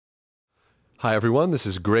Hi everyone, this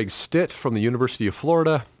is Greg Stitt from the University of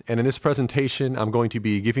Florida, and in this presentation I'm going to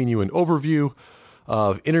be giving you an overview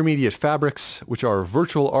of intermediate fabrics, which are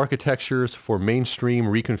virtual architectures for mainstream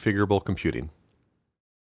reconfigurable computing.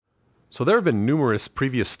 So there have been numerous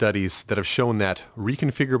previous studies that have shown that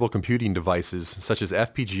reconfigurable computing devices, such as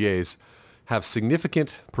FPGAs, have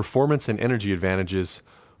significant performance and energy advantages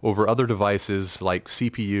over other devices like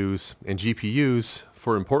CPUs and GPUs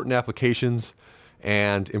for important applications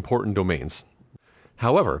and important domains.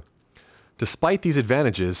 However, despite these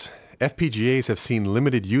advantages, FPGAs have seen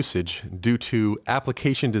limited usage due to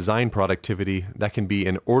application design productivity that can be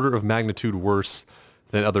an order of magnitude worse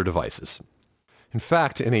than other devices. In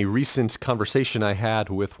fact, in a recent conversation I had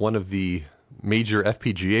with one of the major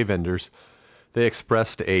FPGA vendors, they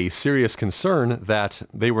expressed a serious concern that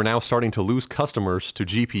they were now starting to lose customers to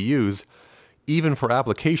GPUs, even for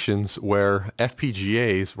applications where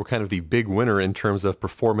FPGAs were kind of the big winner in terms of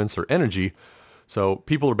performance or energy. So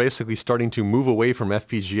people are basically starting to move away from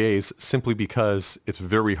FPGAs simply because it's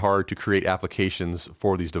very hard to create applications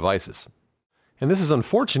for these devices. And this is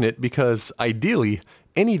unfortunate because ideally,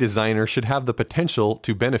 any designer should have the potential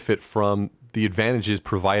to benefit from the advantages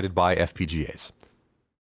provided by FPGAs.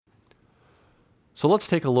 So let's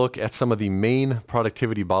take a look at some of the main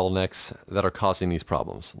productivity bottlenecks that are causing these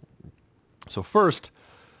problems. So first,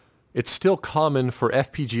 it's still common for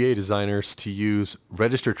FPGA designers to use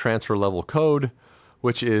register transfer level code,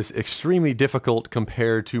 which is extremely difficult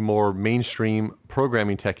compared to more mainstream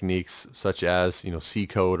programming techniques such as C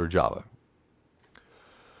code or Java.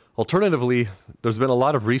 Alternatively, there's been a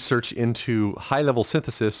lot of research into high-level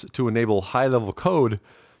synthesis to enable high-level code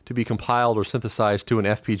to be compiled or synthesized to an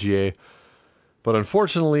FPGA. But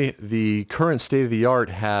unfortunately, the current state-of-the-art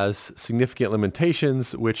has significant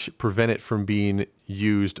limitations which prevent it from being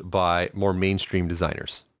used by more mainstream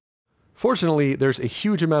designers. Fortunately, there's a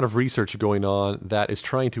huge amount of research going on that is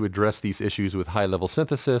trying to address these issues with high-level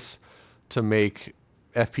synthesis to make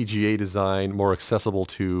FPGA design more accessible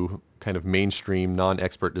to kind of mainstream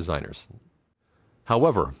non-expert designers.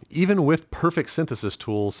 However, even with perfect synthesis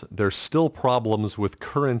tools, there's still problems with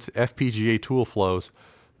current FPGA tool flows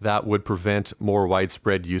that would prevent more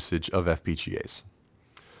widespread usage of FPGAs.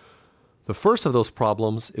 The first of those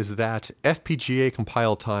problems is that FPGA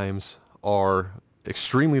compile times are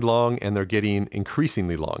extremely long and they're getting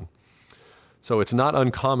increasingly long. So it's not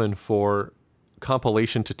uncommon for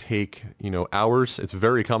compilation to take, hours. It's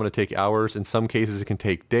very common to take hours. In some cases it can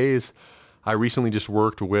take days. I recently just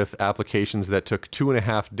worked with applications that took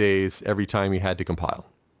 2.5 days every time you had to compile.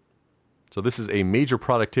 So this is a major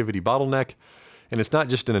productivity bottleneck. And it's not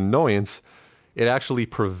just an annoyance, it actually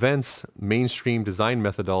prevents mainstream design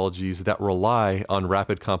methodologies that rely on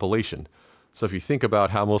rapid compilation. So if you think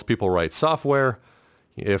about how most people write software,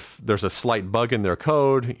 if there's a slight bug in their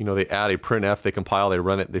code, they add a printf, they compile, they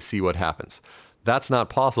run it, they see what happens. That's not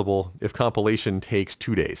possible if compilation takes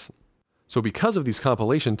 2 days. So because of these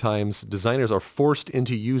compilation times, designers are forced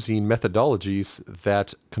into using methodologies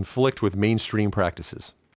that conflict with mainstream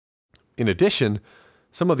practices. In addition,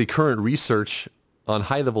 some of the current research on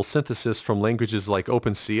high-level synthesis from languages like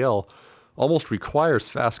OpenCL almost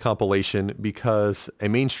requires fast compilation because a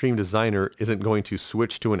mainstream designer isn't going to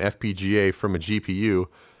switch to an FPGA from a GPU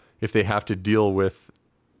if they have to deal with,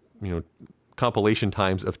 compilation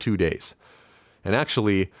times of 2 days. And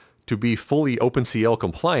actually, to be fully OpenCL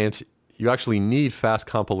compliant, you actually need fast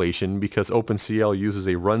compilation because OpenCL uses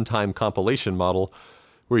a runtime compilation model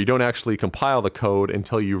where you don't actually compile the code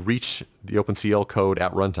until you reach the OpenCL code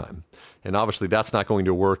at runtime. And obviously that's not going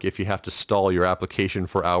to work if you have to stall your application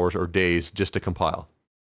for hours or days just to compile.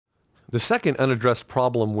 The second unaddressed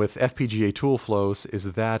problem with FPGA tool flows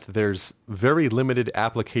is that there's very limited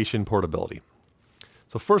application portability.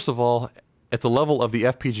 So first of all, at the level of the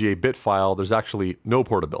FPGA bit file, there's actually no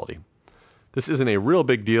portability. This isn't a real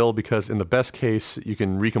big deal because in the best case, you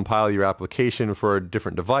can recompile your application for a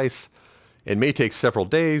different device. It may take several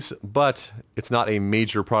days, but it's not a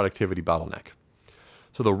major productivity bottleneck.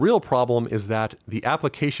 So the real problem is that the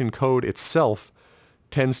application code itself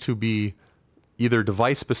tends to be either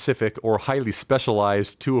device-specific or highly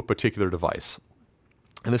specialized to a particular device.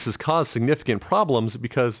 And this has caused significant problems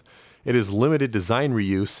because it is limited design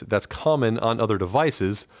reuse that's common on other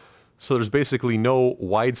devices. So there's basically no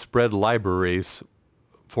widespread libraries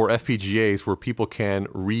for FPGAs where people can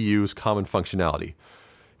reuse common functionality.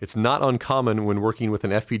 It's not uncommon when working with an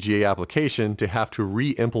FPGA application to have to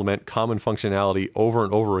re-implement common functionality over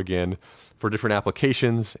and over again for different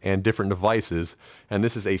applications and different devices, and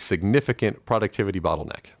this is a significant productivity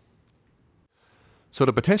bottleneck. So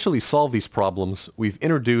to potentially solve these problems, we've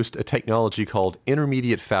introduced a technology called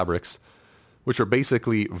intermediate fabrics, which are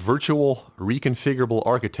basically virtual reconfigurable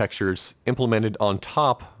architectures implemented on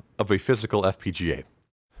top of a physical FPGA.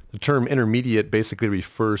 The term intermediate basically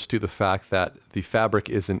refers to the fact that the fabric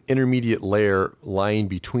is an intermediate layer lying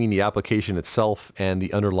between the application itself and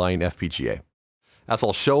the underlying FPGA. As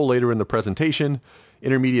I'll show later in the presentation,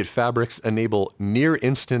 intermediate fabrics enable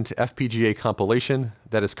near-instant FPGA compilation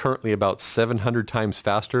that is currently about 700 times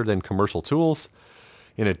faster than commercial tools.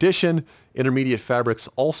 In addition, intermediate fabrics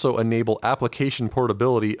also enable application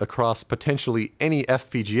portability across potentially any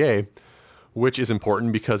FPGA, which is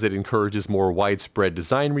important because it encourages more widespread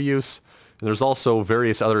design reuse. And there's also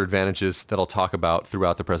various other advantages that I'll talk about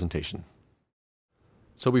throughout the presentation.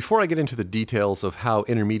 So before I get into the details of how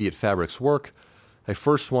intermediate fabrics work, I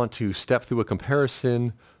first want to step through a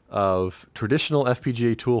comparison of traditional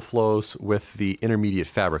FPGA tool flows with the intermediate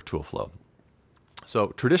fabric tool flow. So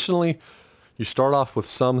traditionally, you start off with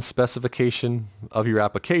some specification of your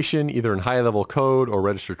application, either in high-level code or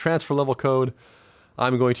register transfer level code.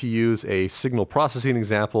 I'm going to use a signal processing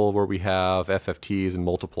example where we have FFTs and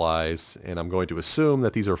multiplies, and I'm going to assume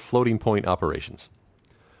that these are floating point operations.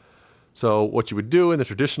 So what you would do in the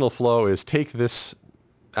traditional flow is take this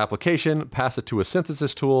application, pass it to a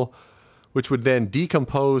synthesis tool, which would then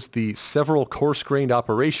decompose the several coarse-grained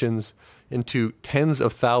operations into tens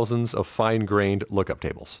of thousands of fine-grained lookup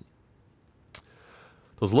tables.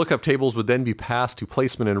 Those lookup tables would then be passed to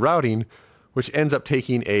placement and routing, which ends up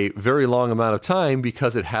taking a very long amount of time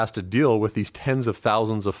because it has to deal with these tens of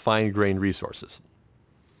thousands of fine-grained resources.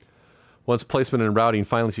 Once placement and routing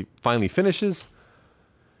finally finishes,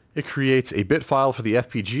 it creates a bit file for the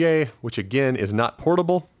FPGA, which again is not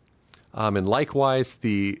portable. And likewise,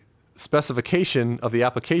 the specification of the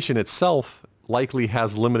application itself likely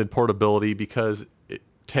has limited portability because it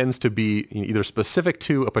tends to be either specific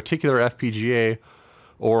to a particular FPGA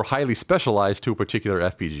or highly specialized to a particular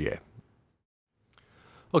FPGA.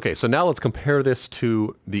 Okay, so now let's compare this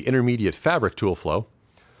to the intermediate fabric tool flow.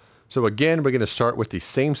 So again, we're going to start with the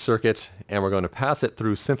same circuit and we're going to pass it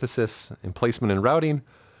through synthesis and placement and routing.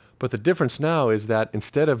 But the difference now is that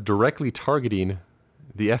instead of directly targeting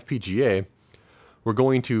the FPGA, we're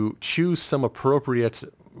going to choose some appropriate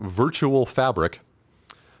virtual fabric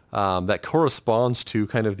that corresponds to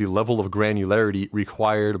kind of the level of granularity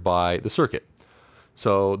required by the circuit.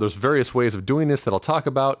 So there's various ways of doing this that I'll talk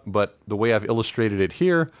about, but the way I've illustrated it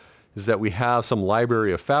here is that we have some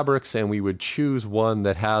library of fabrics and we would choose one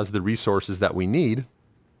that has the resources that we need.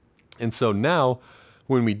 And so now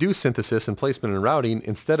when we do synthesis and placement and routing,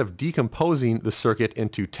 instead of decomposing the circuit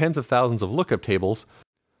into tens of thousands of lookup tables,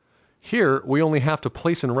 here we only have to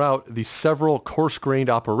place and route the several coarse-grained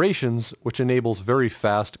operations, which enables very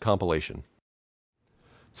fast compilation.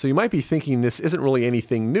 So you might be thinking this isn't really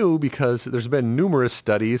anything new because there's been numerous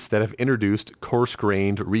studies that have introduced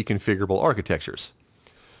coarse-grained reconfigurable architectures.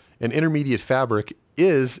 An intermediate fabric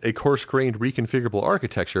is a coarse-grained reconfigurable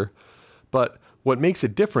architecture, but what makes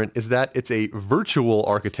it different is that it's a virtual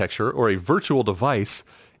architecture or a virtual device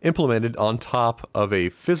implemented on top of a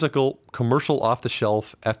physical commercial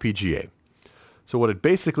off-the-shelf FPGA. So what it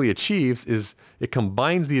basically achieves is it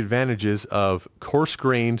combines the advantages of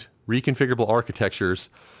coarse-grained reconfigurable architectures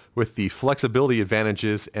with the flexibility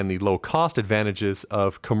advantages and the low-cost advantages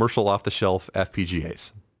of commercial off-the-shelf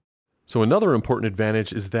FPGAs. So another important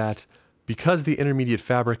advantage is that because the intermediate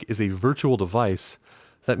fabric is a virtual device,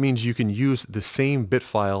 that means you can use the same bit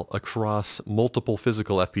file across multiple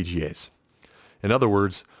physical FPGAs. In other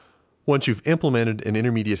words, once you've implemented an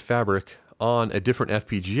intermediate fabric on a different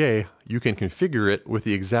FPGA, you can configure it with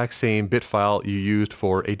the exact same bit file you used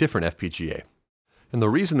for a different FPGA. And the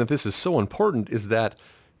reason that this is so important is that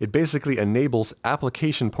it basically enables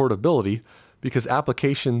application portability because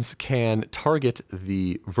applications can target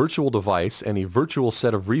the virtual device and a virtual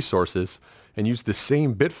set of resources and use the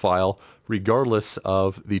same bit file regardless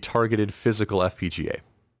of the targeted physical FPGA.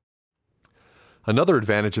 Another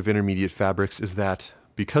advantage of intermediate fabrics is that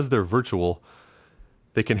because they're virtual,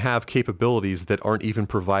 they can have capabilities that aren't even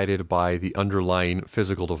provided by the underlying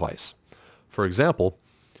physical device. For example,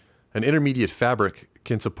 an intermediate fabric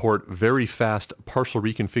can support very fast partial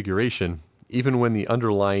reconfiguration even when the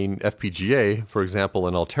underlying FPGA, for example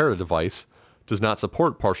an Altera device, does not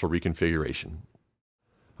support partial reconfiguration.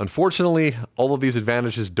 Unfortunately, all of these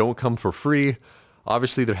advantages don't come for free.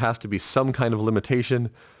 Obviously, there has to be some kind of limitation,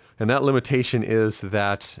 and that limitation is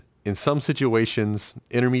that in some situations,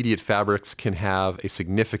 intermediate fabrics can have a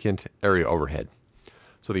significant area overhead.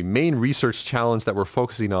 So the main research challenge that we're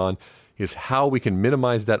focusing on is how we can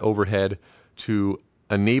minimize that overhead to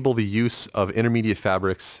enable the use of intermediate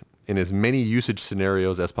fabrics in as many usage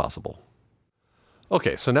scenarios as possible.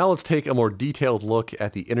 Okay, so now let's take a more detailed look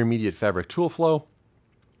at the intermediate fabric tool flow.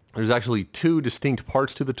 There's actually two distinct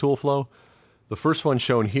parts to the tool flow. The first one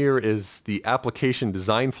shown here is the application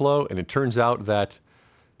design flow, and it turns out that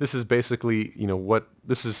this is basically,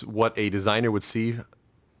 this is what a designer would see.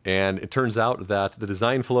 And it turns out that the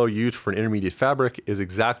design flow used for an intermediate fabric is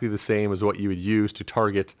exactly the same as what you would use to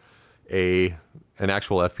target an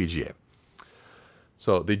actual FPGA.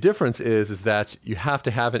 So the difference is that you have to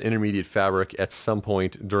have an intermediate fabric at some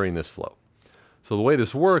point during this flow. So the way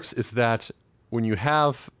this works is that when you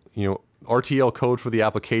have, RTL code for the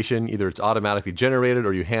application, either it's automatically generated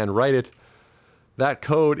or you hand write it, that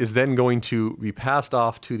code is then going to be passed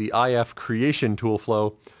off to the IF creation tool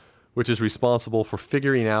flow, which is responsible for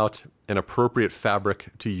figuring out an appropriate fabric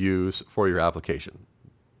to use for your application.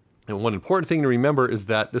 And one important thing to remember is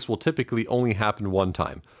that this will typically only happen one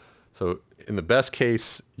time. So in the best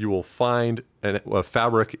case, you will find a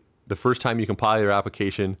fabric the first time you compile your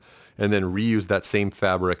application and then reuse that same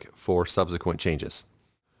fabric for subsequent changes.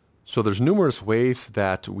 So there's numerous ways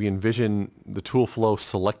that we envision the tool flow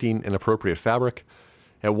selecting an appropriate fabric.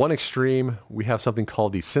 At one extreme, we have something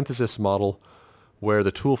called the synthesis model, where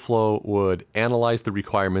the tool flow would analyze the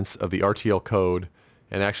requirements of the RTL code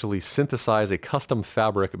and actually synthesize a custom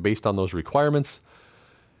fabric based on those requirements.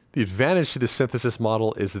 The advantage to the synthesis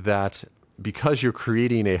model is that because you're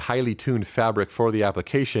creating a highly tuned fabric for the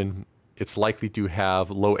application, it's likely to have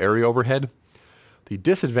low area overhead. The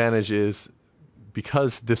disadvantage is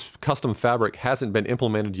because this custom fabric hasn't been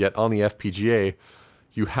implemented yet on the FPGA,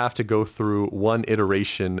 you have to go through one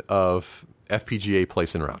iteration of FPGA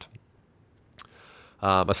place and route.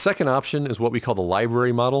 A second option is what we call the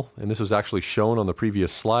library model, and this was actually shown on the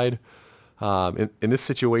previous slide. In this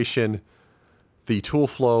situation, the tool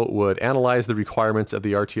flow would analyze the requirements of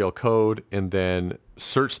the RTL code and then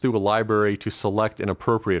search through a library to select an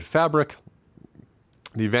appropriate fabric.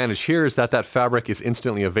 The advantage here is that that fabric is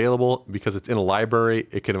instantly available because it's in a library.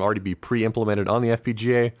 It can already be pre-implemented on the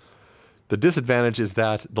FPGA. The disadvantage is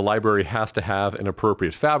that the library has to have an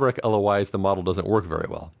appropriate fabric, otherwise the model doesn't work very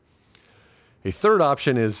well. A third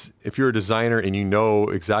option is if you're a designer and you know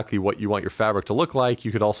exactly what you want your fabric to look like,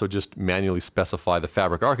 you could also just manually specify the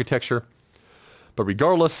fabric architecture. But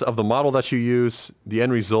regardless of the model that you use, the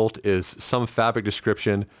end result is some fabric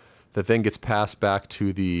description that then gets passed back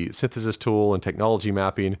to the synthesis tool and technology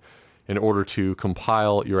mapping in order to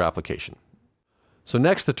compile your application. So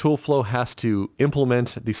next, the tool flow has to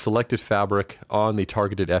implement the selected fabric on the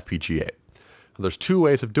targeted FPGA. There's two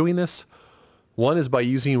ways of doing this. One is by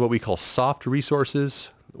using what we call soft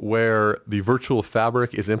resources, where the virtual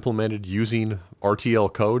fabric is implemented using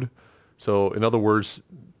RTL code. So in other words,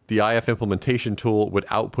 the IF implementation tool would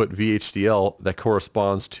output VHDL that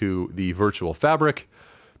corresponds to the virtual fabric.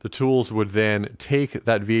 The tools would then take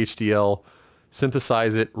that VHDL,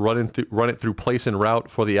 synthesize it, run it through place and route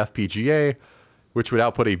for the FPGA, which would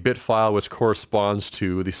output a bit file which corresponds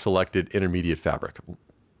to the selected intermediate fabric.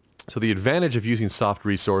 So the advantage of using soft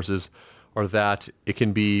resources are that it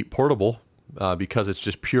can be portable because it's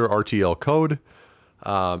just pure RTL code,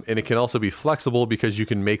 and it can also be flexible because you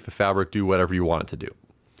can make the fabric do whatever you want it to do.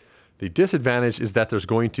 The disadvantage is that there's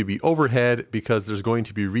going to be overhead because there's going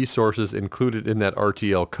to be resources included in that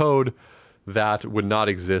RTL code that would not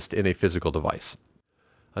exist in a physical device.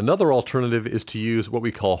 Another alternative is to use what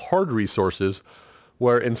we call hard resources,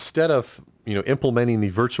 where instead of implementing the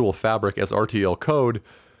virtual fabric as RTL code,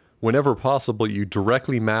 whenever possible, you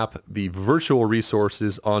directly map the virtual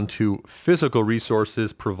resources onto physical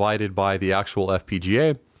resources provided by the actual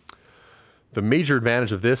FPGA. The major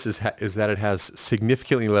advantage of this is that it has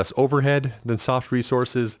significantly less overhead than soft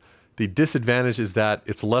resources. The disadvantage is that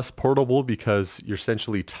it's less portable because you're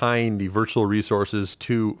essentially tying the virtual resources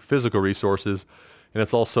to physical resources, and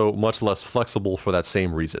it's also much less flexible for that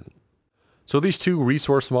same reason. So these two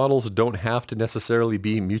resource models don't have to necessarily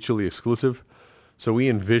be mutually exclusive. So we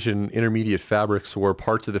envision intermediate fabrics where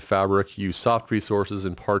parts of the fabric use soft resources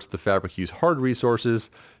and parts of the fabric use hard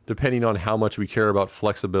resources, depending on how much we care about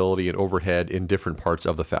flexibility and overhead in different parts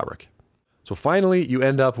of the fabric. So finally, you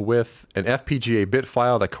end up with an FPGA bit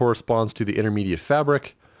file that corresponds to the intermediate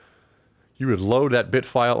fabric. You would load that bit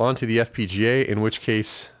file onto the FPGA, in which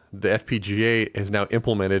case the FPGA has now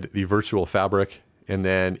implemented the virtual fabric, and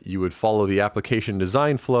then you would follow the application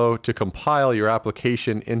design flow to compile your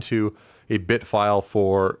application into a bit file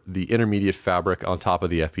for the intermediate fabric on top of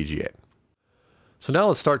the FPGA. So now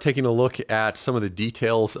let's start taking a look at some of the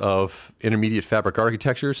details of intermediate fabric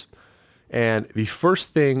architectures. And the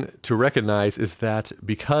first thing to recognize is that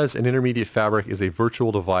because an intermediate fabric is a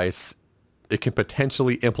virtual device, it can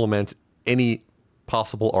potentially implement any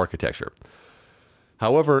possible architecture.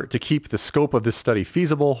 However, to keep the scope of this study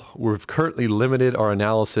feasible, we've currently limited our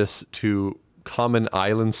analysis to common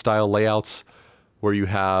island style layouts where you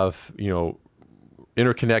have,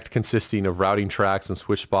 interconnect consisting of routing tracks and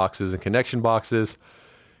switch boxes and connection boxes.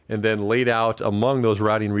 And then laid out among those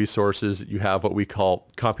routing resources, you have what we call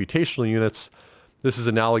computational units. This is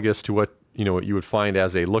analogous to what you would find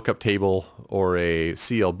as a lookup table or a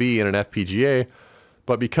CLB in an FPGA.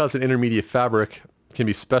 But because an intermediate fabric can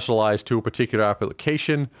be specialized to a particular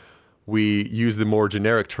application, we use the more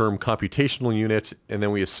generic term computational unit, and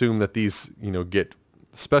then we assume that these get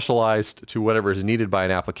specialized to whatever is needed by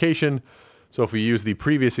an application. So if we use the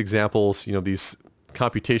previous examples, these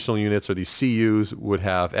computational units or these CUs would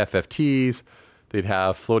have FFTs, they'd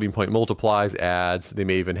have floating point multiplies, adds, they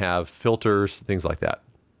may even have filters, things like that.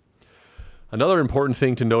 Another important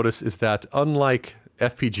thing to notice is that unlike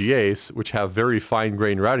FPGAs, which have very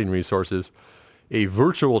fine-grained routing resources, a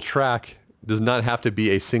virtual track does not have to be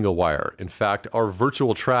a single wire. In fact, our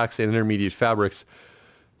virtual tracks and intermediate fabrics,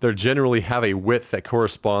 they generally have a width that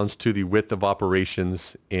corresponds to the width of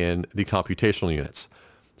operations in the computational units.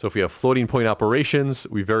 So if we have floating point operations,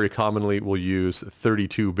 we very commonly will use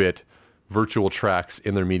 32-bit virtual tracks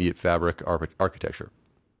in the intermediate fabric architecture.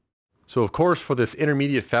 So of course, for this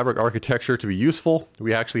intermediate fabric architecture to be useful,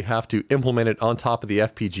 we actually have to implement it on top of the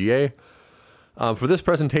FPGA. For this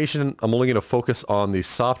presentation, I'm only going to focus on the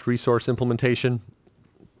soft resource implementation.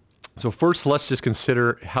 So first, let's just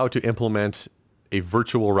consider how to implement a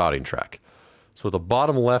virtual routing track. So the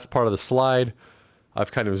bottom left part of the slide,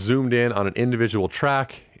 I've kind of zoomed in on an individual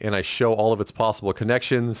track and I show all of its possible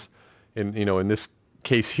connections. And in this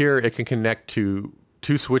case here, it can connect to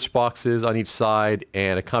 2 switch boxes on each side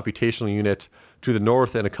and a computational unit to the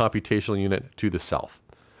north and a computational unit to the south.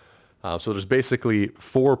 So there's basically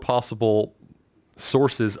 4 possible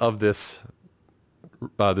sources of this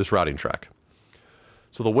routing track.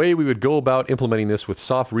 So the way we would go about implementing this with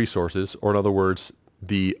soft resources, or in other words,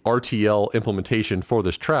 the RTL implementation for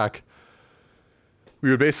this track, we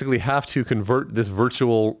would basically have to convert this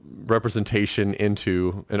virtual representation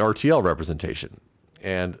into an RTL representation.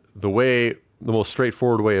 And the most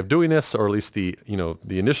straightforward way of doing this, or at least the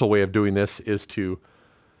initial way of doing this, is to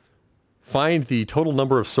find the total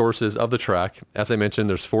number of sources of the track. As I mentioned,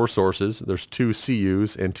 there's 4 sources. There's 2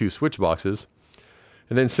 CUs and 2 switch boxes.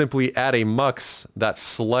 And then simply add a mux that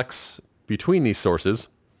selects between these sources.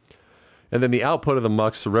 And then the output of the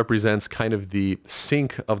mux represents kind of the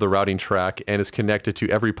sink of the routing track and is connected to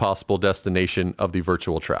every possible destination of the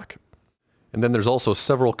virtual track. And then there's also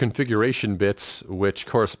several configuration bits which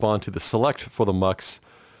correspond to the select for the mux.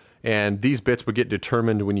 And these bits would get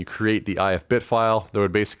determined when you create the IF bit file. There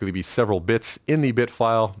would basically be several bits in the bit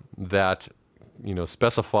file that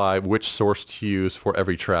specify which source to use for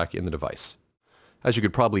every track in the device. As you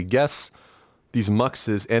could probably guess, these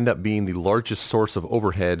muxes end up being the largest source of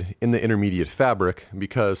overhead in the intermediate fabric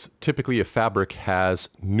because typically a fabric has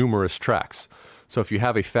numerous tracks. So if you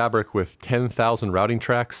have a fabric with 10,000 routing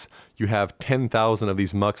tracks, you have 10,000 of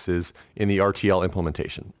these muxes in the RTL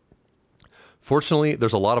implementation. Fortunately,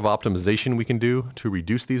 there's a lot of optimization we can do to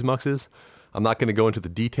reduce these muxes. I'm not going to go into the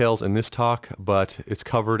details in this talk, but it's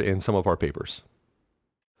covered in some of our papers.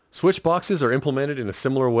 Switch boxes are implemented in a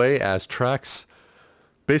similar way as tracks.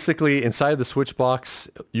 Basically, inside the switch box,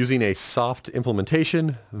 using a soft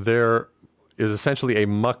implementation, there is essentially a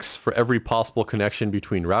mux for every possible connection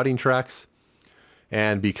between routing tracks.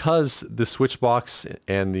 And because the switch box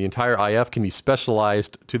and the entire IF can be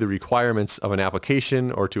specialized to the requirements of an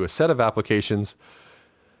application or to a set of applications,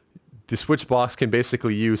 the switch box can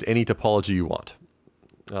basically use any topology you want.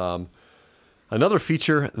 Another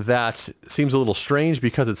feature that seems a little strange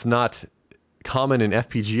because it's not common in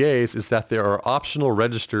FPGAs is that there are optional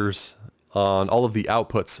registers on all of the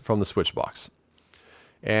outputs from the switch box.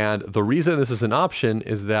 And the reason this is an option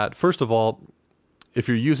is that, first of all, if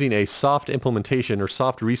you're using a soft implementation or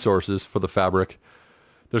soft resources for the fabric,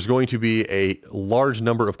 there's going to be a large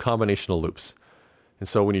number of combinational loops. And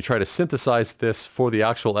so when you try to synthesize this for the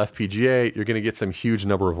actual FPGA, you're going to get some huge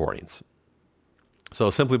number of warnings. So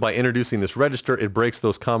simply by introducing this register, it breaks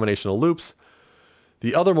those combinational loops.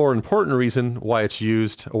 The other more important reason why it's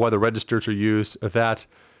used, or why the registers are used, is that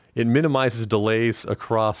it minimizes delays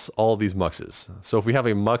across all of these muxes. So if we have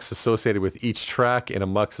a mux associated with each track and a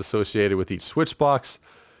mux associated with each switch box,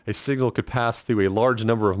 a signal could pass through a large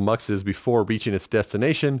number of muxes before reaching its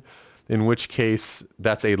destination, in which case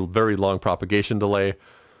that's a very long propagation delay.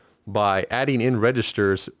 By adding in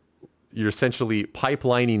registers, you're essentially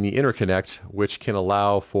pipelining the interconnect, which can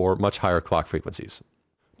allow for much higher clock frequencies.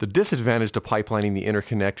 The disadvantage to pipelining the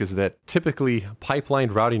interconnect is that typically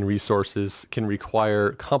pipelined routing resources can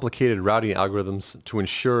require complicated routing algorithms to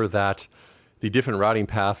ensure that the different routing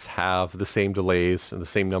paths have the same delays and the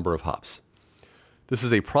same number of hops. This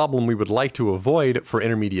is a problem we would like to avoid for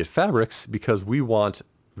intermediate fabrics because we want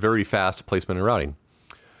very fast placement and routing.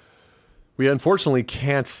 We unfortunately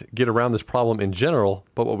can't get around this problem in general,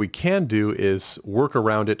 but what we can do is work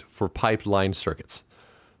around it for pipelined circuits.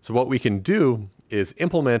 So what we can do is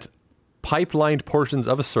implement pipelined portions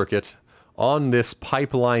of a circuit on this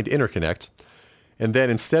pipelined interconnect, and then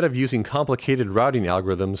instead of using complicated routing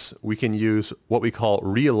algorithms, we can use what we call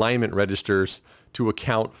realignment registers to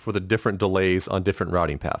account for the different delays on different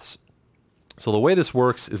routing paths. So the way this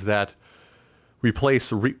works is that we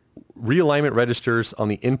place realignment registers on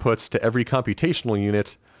the inputs to every computational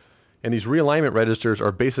unit, and these realignment registers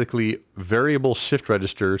are basically variable shift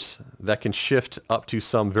registers that can shift up to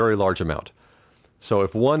some very large amount. So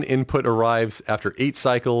if one input arrives after 8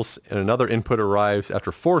 cycles and another input arrives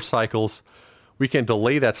after 4 cycles, we can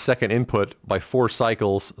delay that second input by 4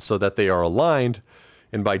 cycles so that they are aligned.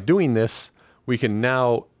 And by doing this, we can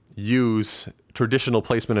now use traditional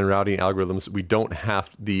placement and routing algorithms.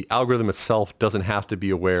 The algorithm itself doesn't have to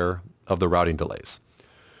be aware of the routing delays.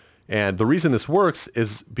 And the reason this works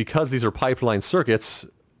is because these are pipeline circuits,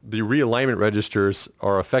 the realignment registers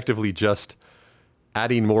are effectively just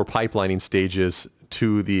adding more pipelining stages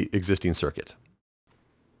to the existing circuit.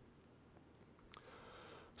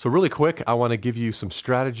 So really quick, I want to give you some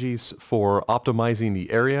strategies for optimizing the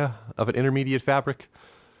area of an intermediate fabric.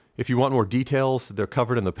 If you want more details, they're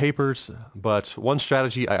covered in the papers, but one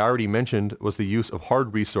strategy I already mentioned was the use of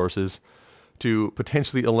hard resources to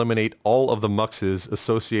potentially eliminate all of the muxes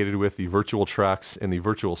associated with the virtual tracks and the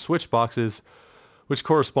virtual switch boxes, which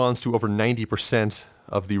corresponds to over 90%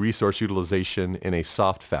 of the resource utilization in a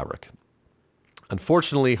soft fabric.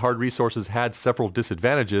 Unfortunately, hard resources had several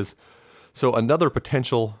disadvantages, so another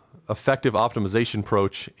potential effective optimization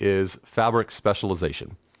approach is fabric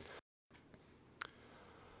specialization.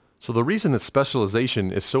 So the reason that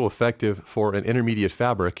specialization is so effective for an intermediate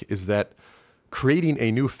fabric is that creating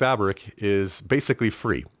a new fabric is basically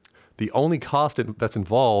free. The only cost that's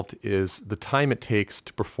involved is the time it takes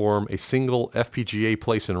to perform a single FPGA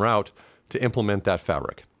place and route to implement that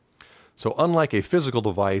fabric. So unlike a physical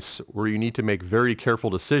device where you need to make very careful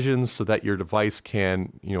decisions so that your device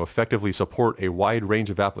can, effectively support a wide range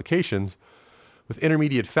of applications, with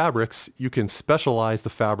intermediate fabrics, you can specialize the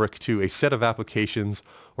fabric to a set of applications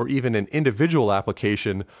or even an individual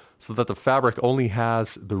application so that the fabric only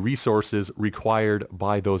has the resources required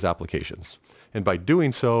by those applications. And by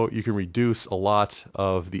doing so, you can reduce a lot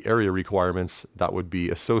of the area requirements that would be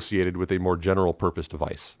associated with a more general purpose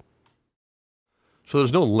device. So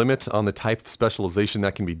there's no limit on the type of specialization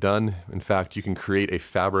that can be done. In fact, you can create a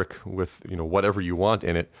fabric with whatever you want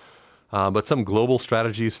in it. But some global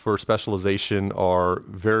strategies for specialization are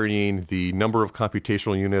varying the number of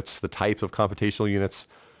computational units, the types of computational units,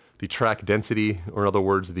 the track density, or in other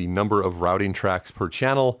words, the number of routing tracks per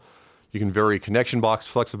channel. You can vary connection box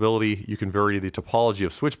flexibility. You can vary the topology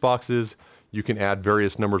of switch boxes. You can add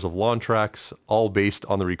various numbers of LAN tracks, all based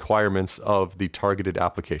on the requirements of the targeted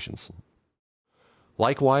applications.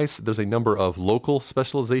 Likewise, there's a number of local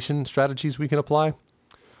specialization strategies we can apply.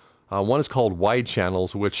 One is called wide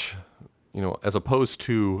channels, which, as opposed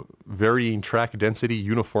to varying track density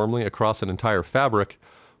uniformly across an entire fabric,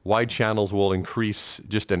 wide channels will increase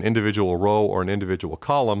just an individual row or an individual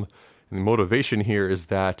column. And the motivation here is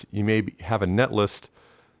that you may have a net list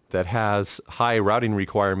that has high routing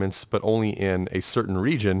requirements, but only in a certain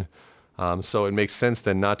region. So it makes sense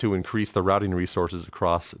then not to increase the routing resources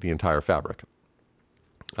across the entire fabric.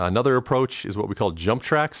 Another approach is what we call jump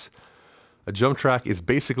tracks. A jump track is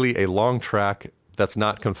basically a long track that's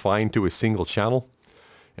not confined to a single channel.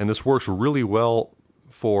 And this works really well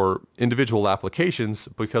for individual applications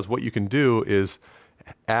because what you can do is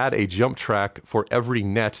add a jump track for every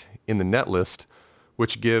net in the net list,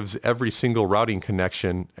 which gives every single routing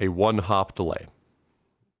connection a 1-hop delay.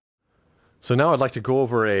 So now I'd like to go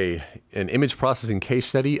over an image processing case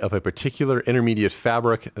study of a particular intermediate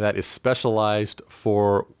fabric that is specialized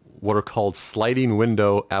for what are called sliding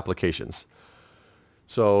window applications.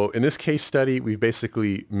 So in this case study, we've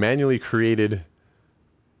basically manually created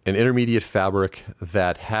an intermediate fabric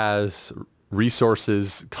that has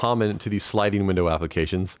resources common to these sliding window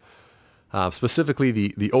applications. Specifically,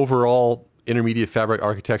 the overall intermediate fabric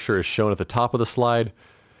architecture is shown at the top of the slide.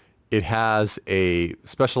 It has a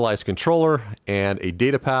specialized controller and a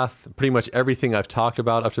data path. Pretty much everything I've talked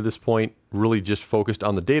about up to this point really just focused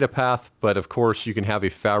on the data path, but of course you can have a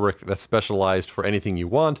fabric that's specialized for anything you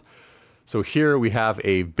want. So here we have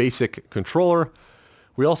a basic controller.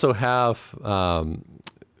 We also have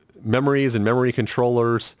memories and memory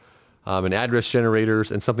controllers, and address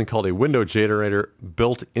generators, and something called a window generator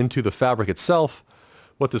built into the fabric itself.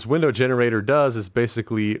 What this window generator does is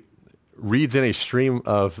basically reads in a stream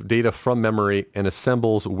of data from memory and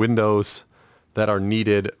assembles windows that are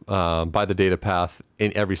needed by the data path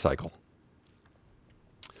in every cycle.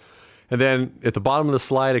 And then at the bottom of the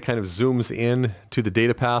slide, it kind of zooms in to the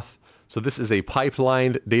data path. So this is a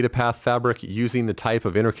pipelined data path fabric using the type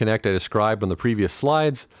of interconnect I described on the previous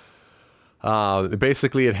slides.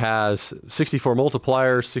 Basically, it has 64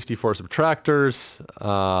 multipliers, 64 subtractors,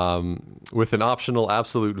 with an optional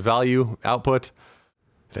absolute value output.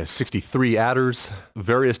 It has 63 adders,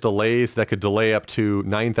 various delays that could delay up to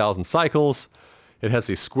 9,000 cycles. It has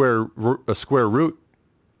a square root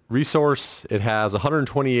resource. It has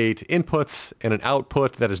 128 inputs and an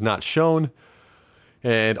output that is not shown.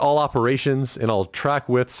 And all operations and all track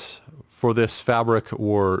widths for this fabric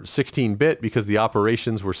were 16-bit because the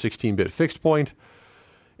operations were 16-bit fixed point.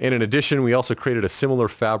 And in addition, we also created a similar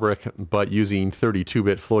fabric, but using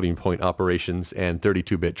 32-bit floating point operations and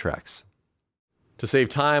 32-bit tracks. To save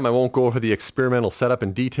time, I won't go over the experimental setup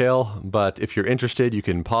in detail, but if you're interested, you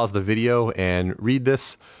can pause the video and read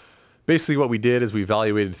this. Basically what we did is we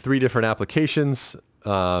evaluated 3 different applications,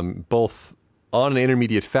 both on an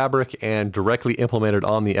intermediate fabric and directly implemented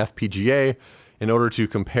on the FPGA in order to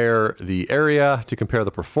compare the area, to compare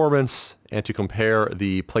the performance, and to compare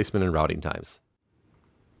the placement and routing times.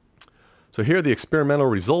 So here are the experimental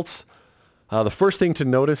results. The first thing to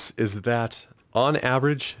notice is that on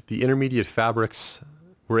average, the intermediate fabrics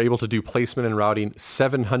were able to do placement and routing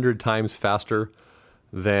 700 times faster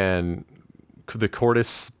than the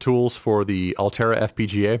Cordis tools for the Altera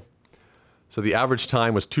FPGA. So the average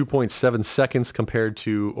time was 2.7 seconds compared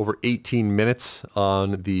to over 18 minutes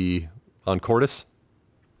on Cordis.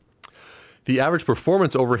 The average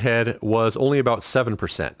performance overhead was only about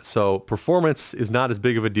 7%. So performance is not as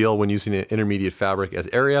big of a deal when using an intermediate fabric as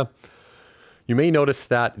area. You may notice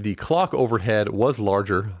that the clock overhead was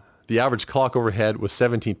larger. The average clock overhead was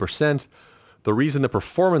 17%. The reason the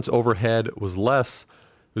performance overhead was less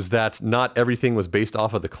was that not everything was based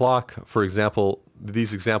off of the clock. For example,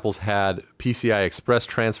 these examples had PCI Express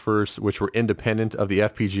transfers which were independent of the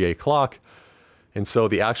FPGA clock, and so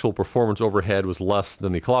the actual performance overhead was less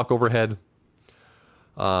than the clock overhead.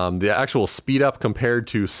 The actual speed up compared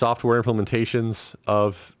to software implementations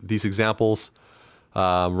of these examples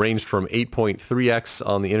ranged from 8.3x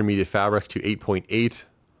on the intermediate fabric to 8.8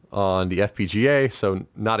 on the FPGA, so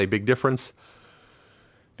not a big difference.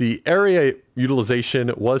 The area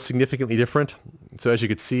utilization was significantly different. So as you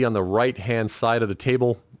could see on the right-hand side of the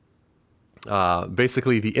table,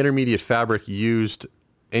 basically the intermediate fabric used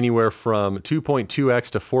anywhere from 2.2x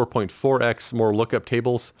to 4.4x more lookup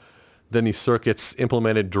tables than the circuits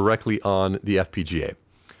implemented directly on the FPGA.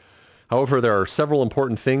 However, there are several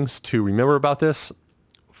important things to remember about this.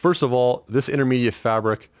 First of all, this intermediate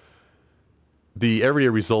fabric, the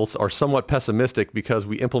area results are somewhat pessimistic because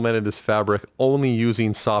we implemented this fabric only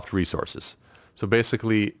using soft resources. So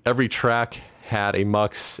basically every track had a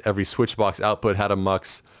mux, every switch box output had a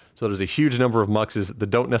mux. So there's a huge number of muxes that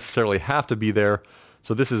don't necessarily have to be there.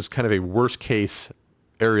 So this is kind of a worst case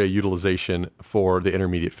area utilization for the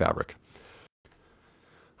intermediate fabric.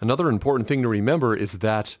 Another important thing to remember is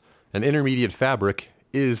that an intermediate fabric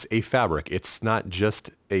is a fabric. It's not just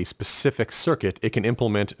a specific circuit. It can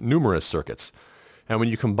implement numerous circuits. And when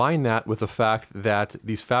you combine that with the fact that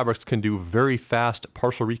these fabrics can do very fast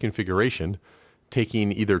partial reconfiguration,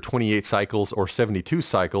 taking either 28 cycles or 72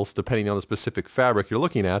 cycles, depending on the specific fabric you're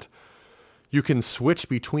looking at, you can switch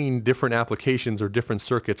between different applications or different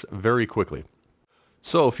circuits very quickly.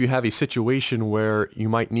 So if you have a situation where you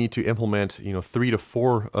might need to implement 3 to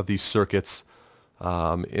 4 of these circuits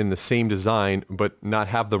in the same design, but not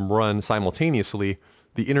have them run simultaneously,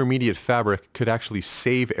 the intermediate fabric could actually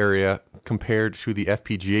save area compared to the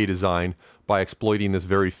FPGA design by exploiting this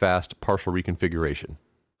very fast partial reconfiguration.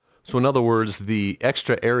 So in other words, the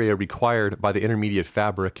extra area required by the intermediate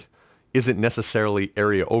fabric isn't necessarily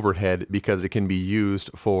area overhead because it can be used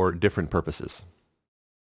for different purposes.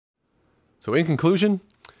 So in conclusion,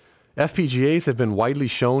 FPGAs have been widely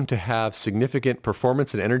shown to have significant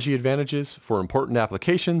performance and energy advantages for important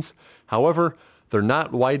applications. However, they're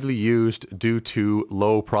not widely used due to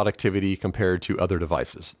low productivity compared to other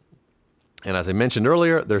devices. And as I mentioned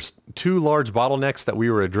earlier, there's 2 large bottlenecks that we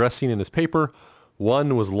were addressing in this paper.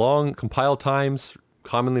 One was long compile times,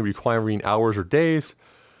 commonly requiring hours or days.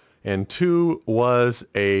 And 2 was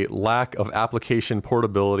a lack of application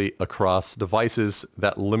portability across devices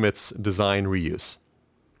that limits design reuse.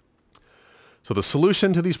 So the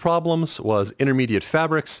solution to these problems was intermediate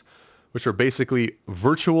fabrics, which are basically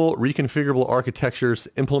virtual reconfigurable architectures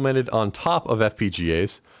implemented on top of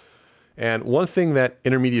FPGAs. And one thing that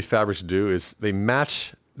intermediate fabrics do is they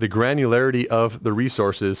match the granularity of the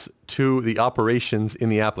resources to the operations in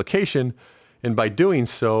the application, and by doing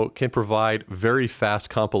so can provide very fast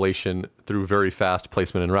compilation through very fast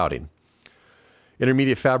placement and routing.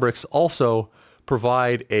 Intermediate fabrics also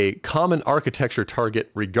provide a common architecture target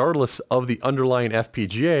regardless of the underlying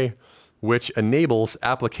FPGA, which enables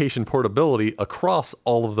application portability across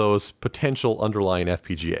all of those potential underlying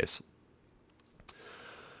FPGAs.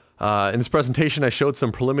 In this presentation, I showed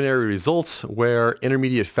some preliminary results where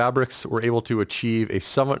intermediate fabrics were able to achieve a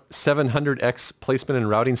 700x placement and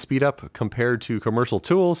routing speedup compared to commercial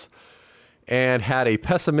tools, and had a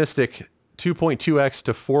pessimistic 2.2x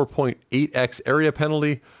to 4.8x area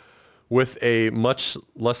penalty with a much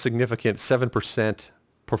less significant 7%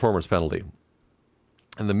 performance penalty.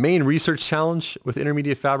 And the main research challenge with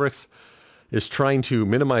intermediate fabrics is trying to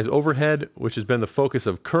minimize overhead, which has been the focus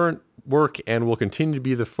of current work and will continue to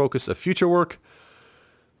be the focus of future work.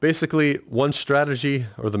 Basically, one strategy,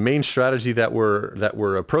 or the main strategy that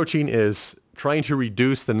we're approaching, is trying to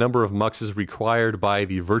reduce the number of muxes required by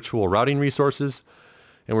the virtual routing resources.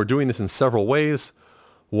 And we're doing this in several ways.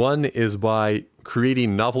 One is by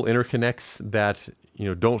creating novel interconnects that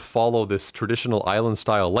don't follow this traditional island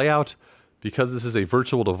style layout. Because this is a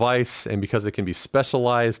virtual device and because it can be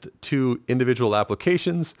specialized to individual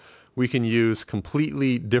applications, we can use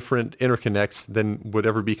completely different interconnects than would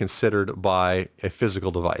ever be considered by a physical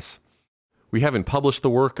device. We haven't published the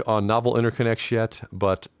work on novel interconnects yet,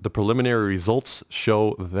 but the preliminary results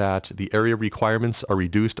show that the area requirements are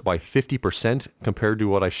reduced by 50% compared to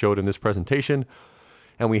what I showed in this presentation.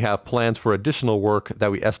 And we have plans for additional work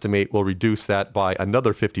that we estimate will reduce that by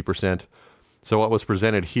another 50%. So what was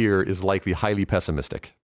presented here is likely highly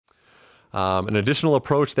pessimistic. An additional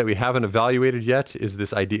approach that we haven't evaluated yet is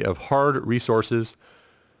this idea of hard resources,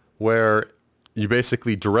 where you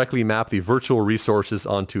basically directly map the virtual resources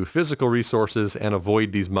onto physical resources and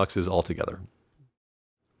avoid these muxes altogether.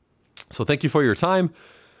 So thank you for your time.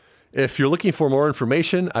 If you're looking for more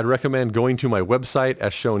information, I'd recommend going to my website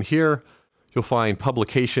as shown here. You'll find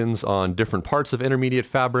publications on different parts of intermediate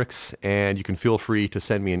fabrics, and you can feel free to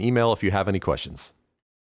send me an email if you have any questions.